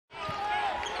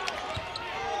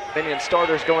Dominion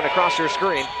starters going across your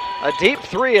screen. A deep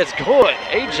three is good.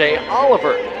 A.J.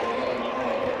 Oliver.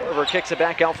 Oliver kicks it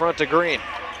back out front to Green.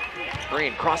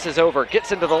 Green crosses over,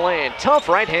 gets into the lane. Tough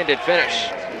right-handed finish.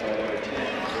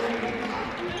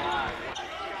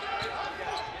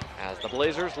 As the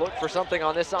Blazers look for something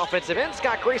on this offensive end,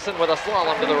 Scott Grayson with a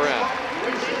slalom to the rim.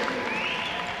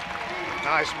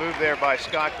 Nice move there by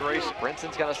Scott Grayson.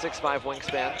 Brinson's got a 6'5"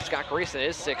 wingspan. Scott Grayson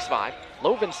is 6'5".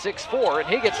 Lovin's 6'4", and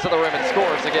he gets to the rim and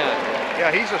scores again.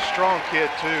 Yeah, he's a strong kid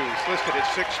too. He's listed at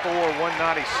 6'4",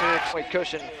 196. Weight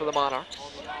cushion for the Monarchs.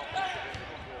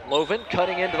 Lovin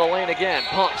cutting into the lane again.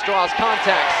 Pumps, draws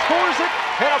contact, scores it,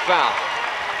 and a foul.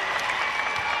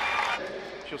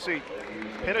 You'll see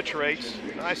penetrates,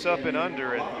 nice up and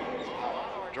under, and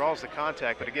draws the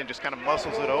contact, but again, just kind of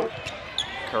muscles it open.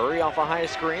 Curry off a high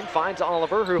screen, finds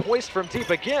Oliver, who hoists from deep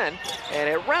again, and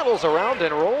it rattles around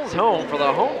and rolls home for the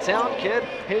hometown kid,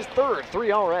 his third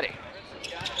three already.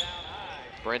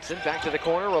 Brinson back to the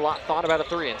corner, Relot thought about a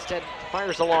three, instead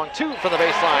fires a long two from the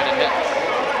baseline and hits.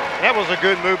 That was a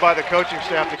good move by the coaching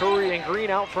staff. Curry and Green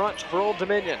out front for Old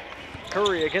Dominion.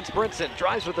 Curry against Brinson,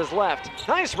 drives with his left.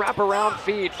 Nice wraparound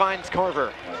feed, finds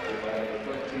Carver.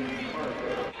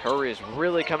 Curry has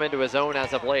really come into his own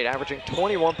as of late, averaging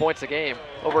 21 points a game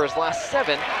over his last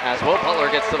 7 as Will Butler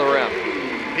gets to the rim.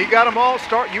 He got them all.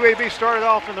 UAB started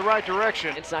off in the right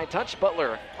direction. Inside touch,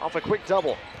 Butler off a quick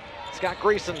double. Scott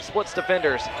Grayson splits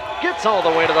defenders, gets all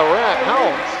the way to the rim.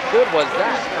 How good was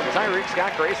that from Tyreek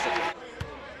Scott Grayson?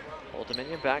 Old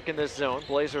Dominion back in this zone.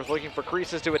 Blazers looking for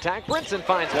creases to attack. Brinson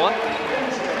finds one.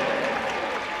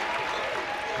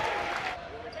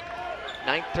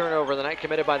 9th turnover of the night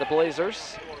committed by the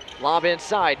Blazers. Lob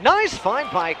inside. Nice find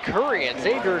by Curry, and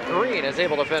Xavier Green is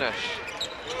able to finish.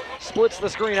 Splits the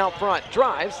screen out front.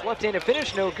 Drives. Left-handed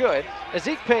finish, no good.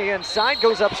 Ezekpe inside,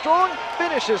 goes up strong,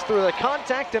 finishes through the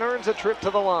contact and earns a trip to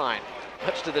the line.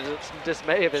 Much to the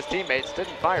dismay of his teammates,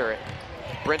 didn't fire it.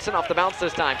 Brinson off the bounce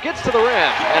this time, gets to the rim,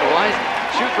 and why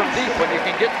shoot from deep when you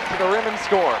can get to the rim and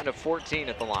score. 14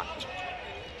 at the line.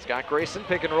 Scott Grayson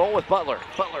pick and roll with Butler.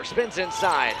 Butler spins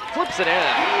inside, flips it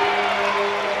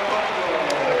in.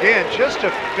 Again, just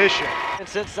efficient.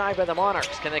 It's inside by the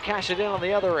Monarchs. Can they cash it in on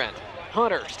the other end?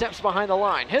 Hunter steps behind the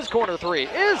line. His corner three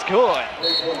is good.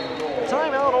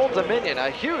 Timeout Old Dominion. A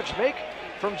huge make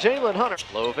from Jalen Hunter.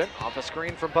 Lovin off a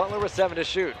screen from Butler with 7 to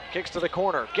shoot. Kicks to the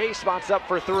corner. Gay spots up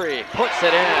for 3. Puts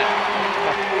it in.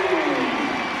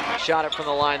 Shot it from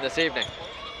the line this evening.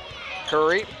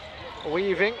 Curry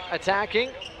weaving, attacking,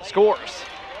 scores.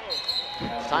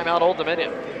 Timeout Old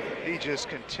Dominion. He just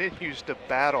continues to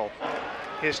battle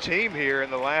his team here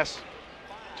in the last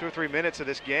 2 or 3 minutes of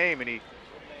this game, and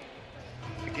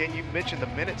again, you mentioned the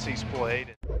minutes he's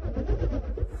played.